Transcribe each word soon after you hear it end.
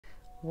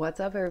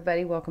What's up,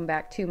 everybody? Welcome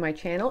back to my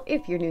channel.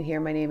 If you're new here,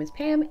 my name is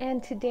Pam,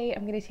 and today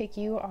I'm going to take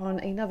you on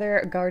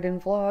another garden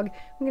vlog.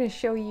 I'm going to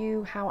show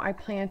you how I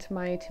plant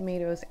my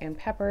tomatoes and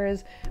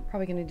peppers.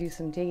 Probably going to do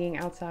some digging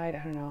outside. I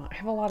don't know. I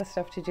have a lot of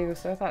stuff to do,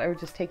 so I thought I would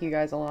just take you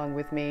guys along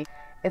with me.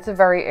 It's a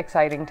very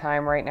exciting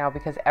time right now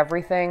because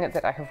everything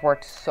that I have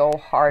worked so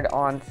hard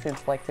on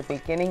since like the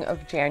beginning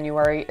of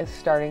January is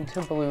starting to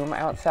bloom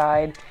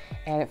outside,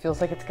 and it feels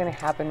like it's going to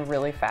happen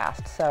really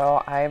fast.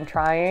 So I am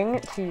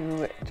trying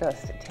to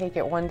just take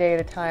it one day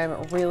at a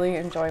time, really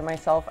enjoy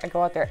myself. I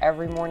go out there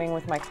every morning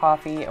with my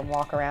coffee and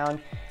walk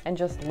around and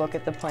just look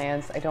at the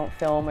plants. I don't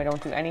film, I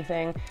don't do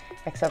anything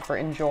except for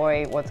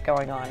enjoy what's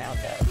going on out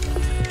there.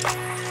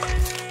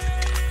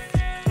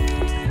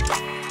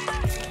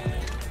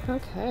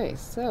 Okay,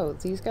 so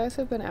these guys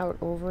have been out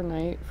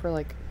overnight for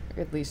like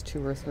at least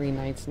 2 or 3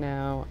 nights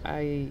now.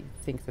 I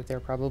think that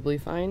they're probably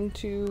fine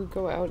to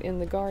go out in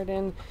the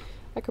garden.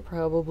 I could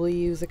probably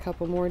use a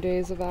couple more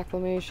days of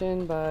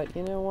acclimation, but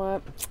you know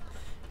what?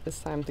 It's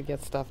time to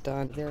get stuff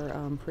done. They're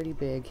pretty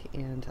big,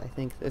 and I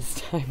think it's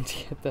time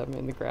to get them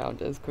in the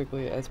ground as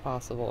quickly as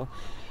possible.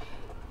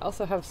 I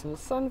also have some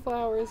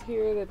sunflowers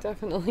here that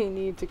definitely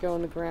need to go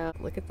in the ground.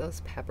 Look at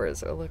those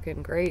peppers, they're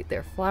looking great.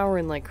 They're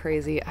flowering like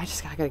crazy. I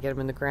gotta get them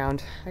in the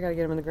ground. I gotta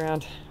get them in the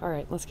ground. All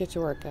right, let's get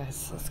to work,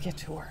 guys. Let's get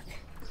to work.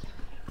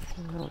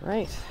 All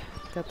right,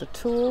 got the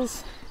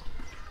tools.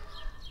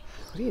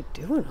 What are you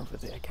doing over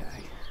there,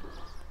 guy?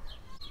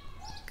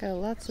 Got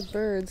lots of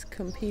birds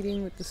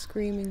competing with the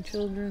screaming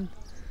children.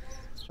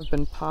 I've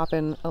been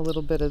popping a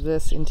little bit of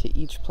this into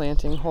each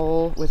planting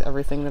hole with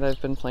everything that I've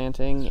been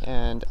planting,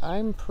 and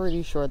I'm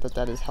pretty sure that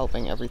that is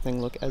helping everything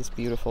look as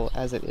beautiful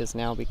as it is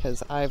now,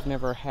 because I've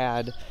never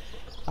had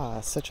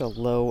such a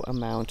low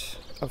amount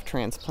of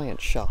transplant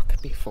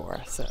shock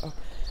before. So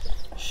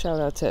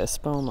shout out to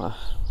Espoma,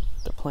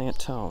 the plant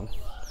tone.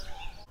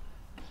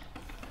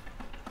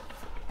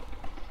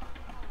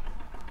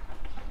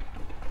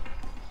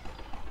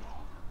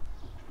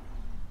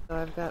 So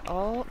I've got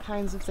all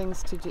kinds of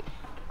things to do.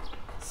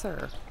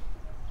 Sir.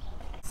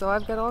 So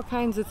I've got all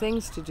kinds of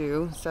things to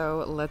do,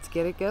 so let's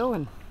get it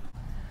going.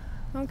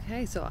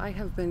 Okay, so I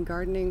have been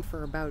gardening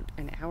for about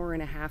an hour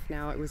and a half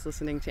now. I was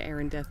listening to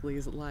Aaron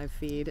Deathley's live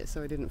feed,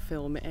 so I didn't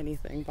film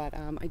anything, but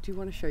I do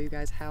want to show you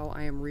guys how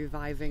I am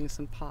reviving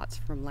some pots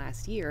from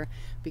last year,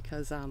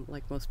 because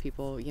like most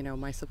people, you know,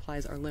 my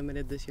supplies are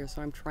limited this year,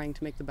 so I'm trying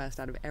to make the best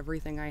out of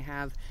everything I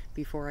have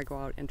before I go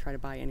out and try to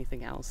buy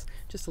anything else,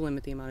 just to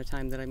limit the amount of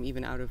time that I'm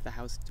even out of the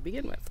house to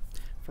begin with,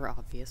 for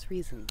obvious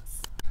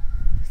reasons.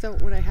 So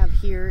what I have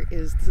here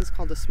is, this is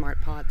called a smart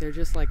pot. They're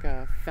just like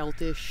a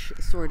feltish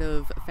sort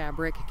of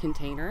fabric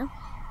container.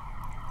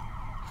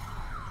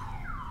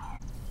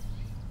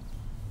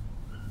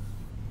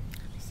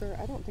 Sir,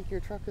 I don't think your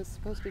truck is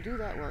supposed to do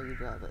that while you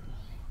drive it.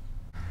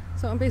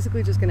 So I'm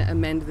basically just going to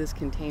amend this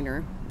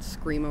container,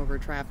 scream over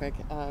traffic,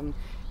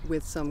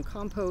 with some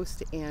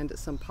compost and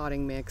some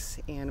potting mix.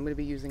 And I'm going to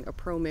be using a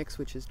Promix,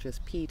 which is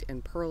just peat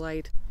and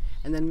perlite,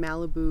 and then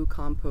Malibu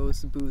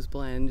Compost Booze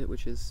Blend,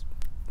 which is,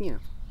 you know,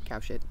 cow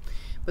shit.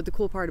 But the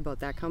cool part about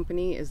that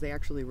company is they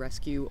actually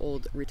rescue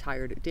old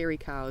retired dairy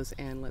cows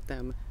and let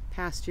them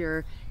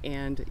pasture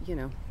and, you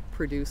know,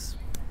 produce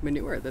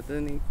manure that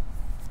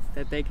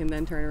they can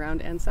then turn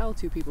around and sell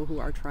to people who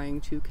are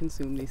trying to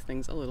consume these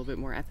things a little bit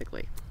more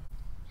ethically.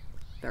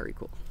 Very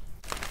cool.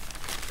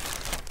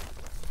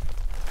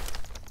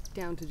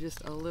 Down to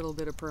just a little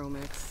bit of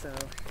Promix, so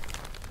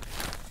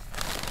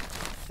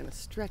I'm gonna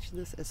stretch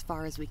this as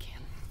far as we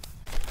can.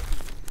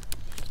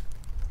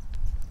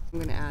 I'm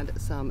going to add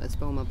some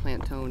Espoma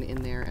plant tone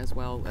in there as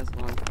well,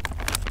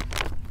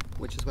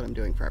 which is what I'm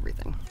doing for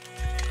everything.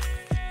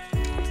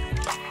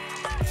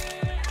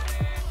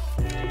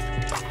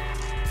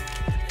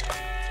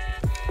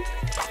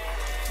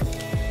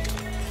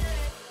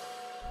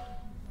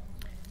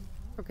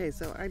 Okay,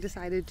 so I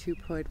decided to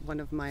put one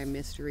of my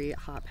mystery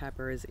hot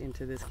peppers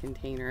into this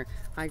container.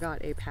 I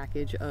got a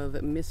package of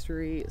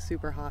mystery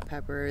super hot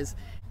peppers.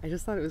 I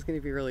just thought it was going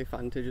to be really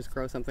fun to just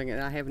grow something,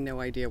 and I have no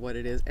idea what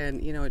it is.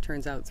 And you know, it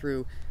turns out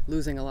through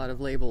losing a lot of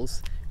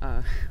labels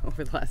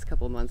over the last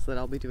couple of months that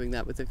I'll be doing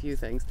that with a few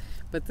things.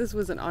 But this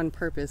was an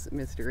on-purpose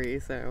mystery,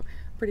 so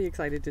pretty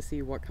excited to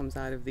see what comes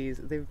out of these.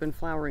 They've been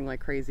flowering like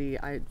crazy,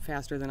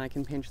 faster than I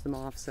can pinch them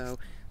off, so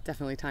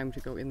definitely time to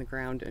go in the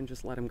ground and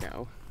just let them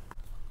go.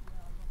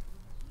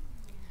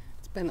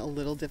 Been a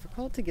little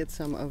difficult to get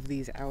some of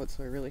these out,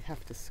 so I really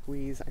have to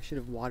squeeze. I should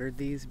have watered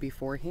these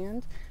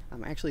beforehand.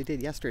 I actually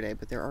did yesterday,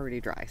 but they're already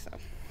dry, so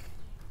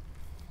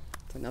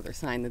it's another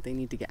sign that they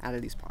need to get out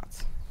of these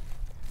pots.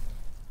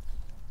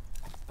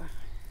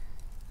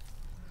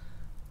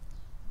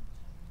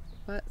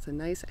 But it's a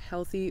nice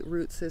healthy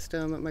root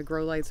system. My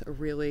grow lights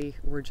really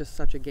were just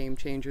such a game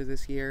changer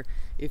this year.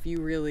 If you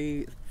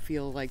really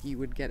feel like you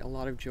would get a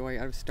lot of joy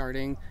out of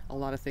starting a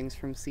lot of things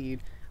from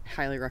seed,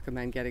 highly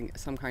recommend getting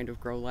some kind of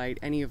grow light.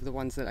 Any of the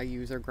ones that I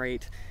use are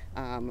great,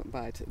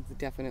 but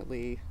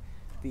definitely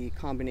the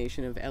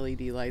combination of LED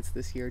lights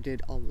this year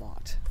did a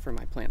lot for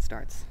my plant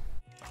starts.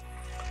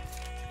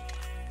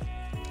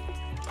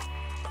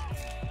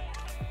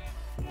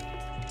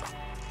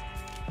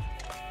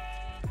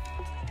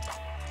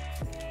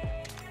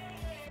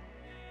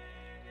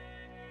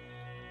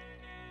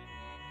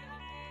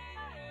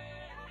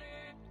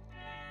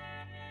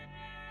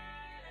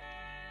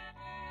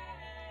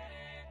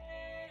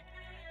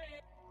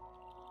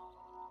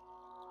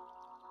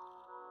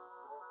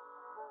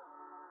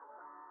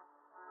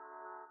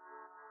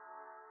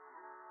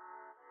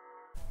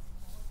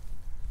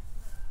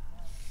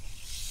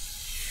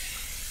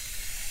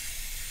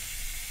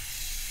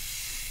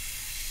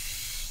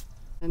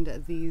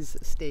 And these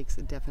stakes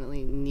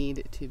definitely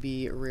need to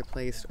be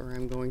replaced or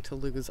I'm going to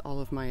lose all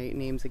of my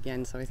names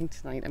again. So I think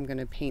tonight I'm going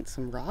to paint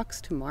some rocks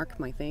to mark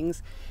my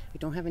things. I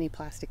don't have any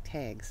plastic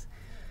tags.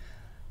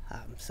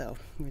 So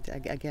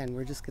again,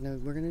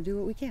 we're gonna do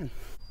what we can.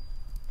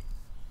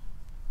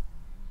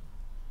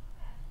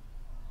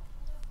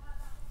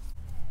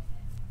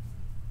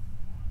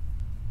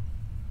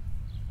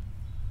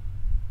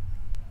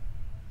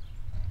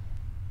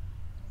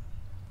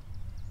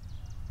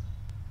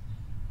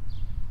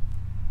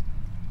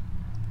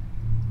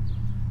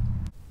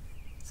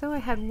 So I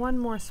had one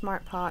more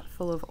smart pot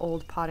full of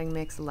old potting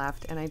mix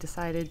left, and I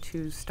decided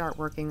to start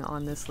working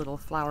on this little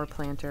flower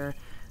planter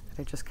that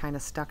I just kind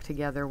of stuck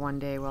together one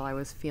day while I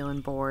was feeling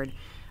bored.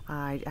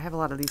 I have a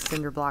lot of these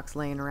cinder blocks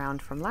laying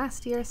around from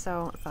last year,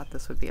 so I thought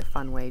this would be a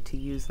fun way to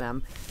use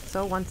them.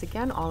 So once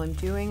again, all I'm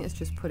doing is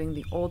just putting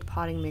the old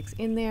potting mix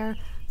in there,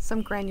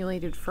 some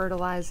granulated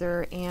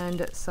fertilizer,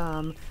 and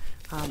some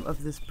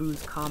of this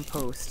booze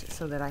compost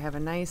so that I have a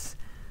nice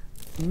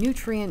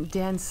nutrient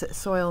dense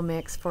soil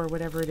mix for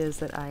whatever it is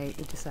that I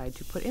decide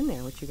to put in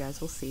there, which you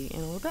guys will see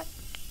in a little bit.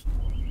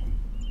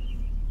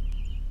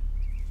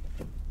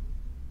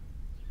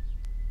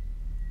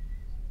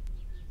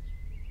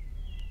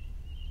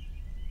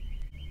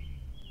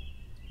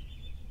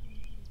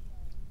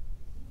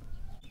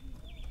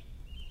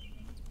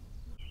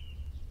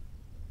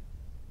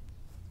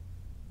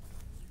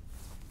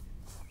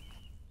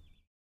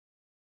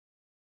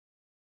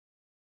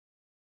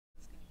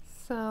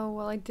 So,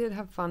 well, I did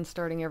have fun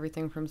starting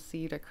everything from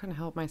seed. I couldn't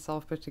help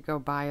myself but to go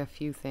buy a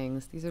few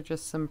things. These are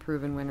just some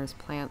Proven Winners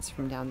plants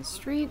from down the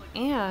street,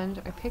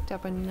 and I picked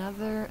up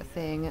another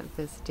thing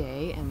this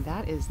day, and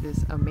that is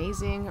this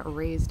amazing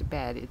raised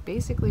bed. It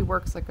basically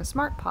works like a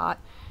smart pot,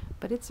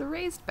 but it's a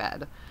raised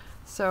bed.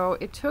 So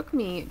it took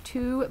me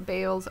 2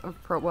 bales of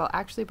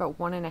actually about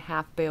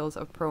 1.5 bales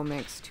of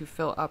Promix to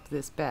fill up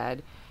this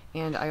bed,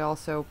 and I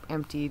also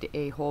emptied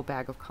a whole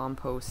bag of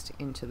compost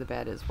into the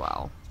bed as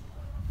well.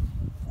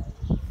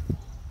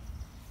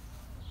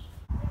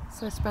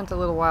 So I spent a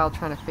little while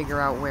trying to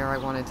figure out where I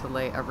wanted to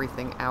lay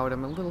everything out.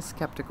 I'm a little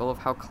skeptical of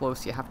how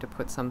close you have to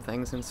put some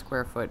things in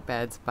square foot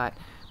beds, but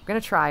I'm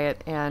going to try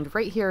it. And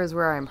right here is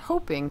where I'm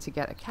hoping to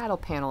get a cattle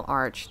panel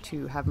arch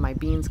to have my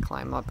beans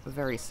climb up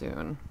very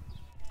soon.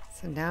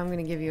 So now I'm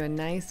going to give you a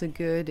nice,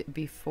 good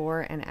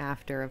before and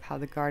after of how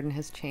the garden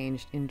has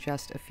changed in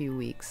just a few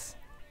weeks.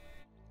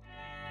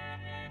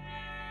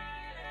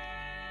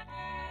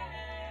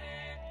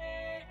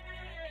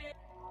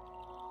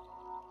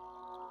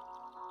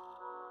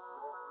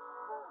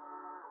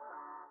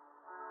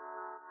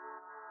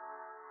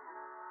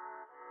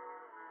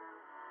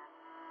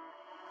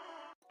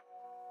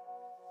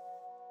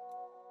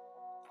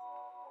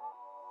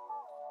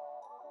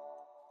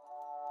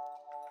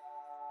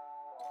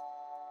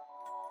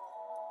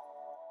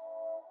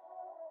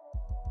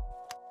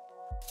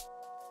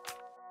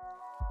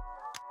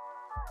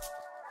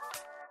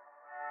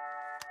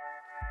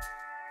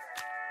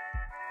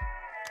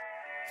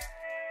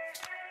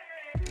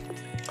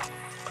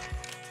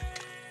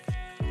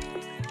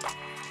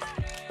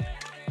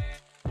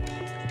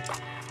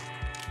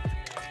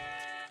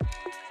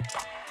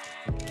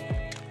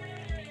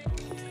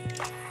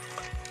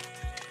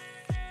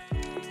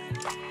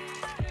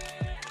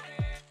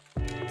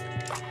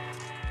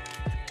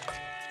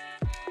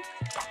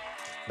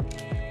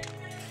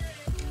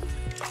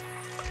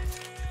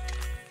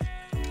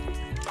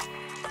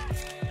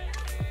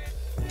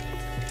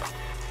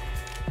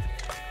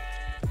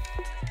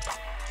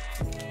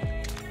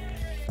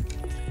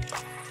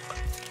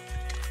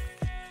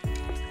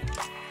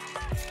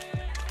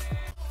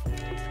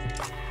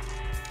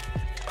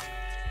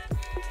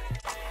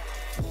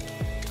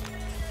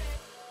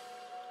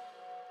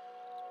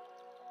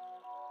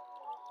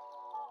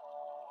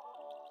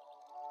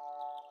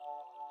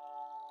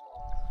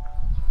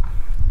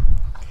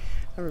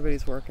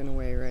 Everybody's working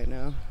away right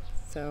now,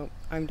 so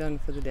I'm done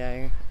for the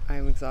day.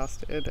 I'm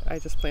exhausted. I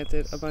just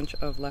planted a bunch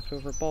of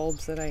leftover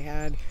bulbs that I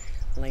had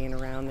laying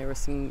around. There was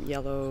some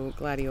yellow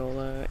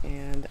gladiola,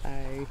 and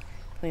I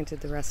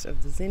planted the rest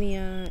of the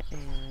zinnia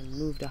and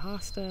moved a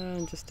hosta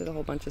and just did a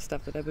whole bunch of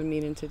stuff that I've been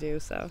meaning to do.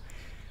 So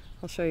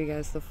I'll show you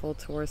guys the full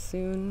tour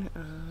soon,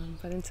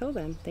 but until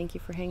then, thank you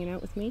for hanging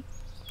out with me.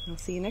 I'll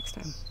see you next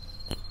time.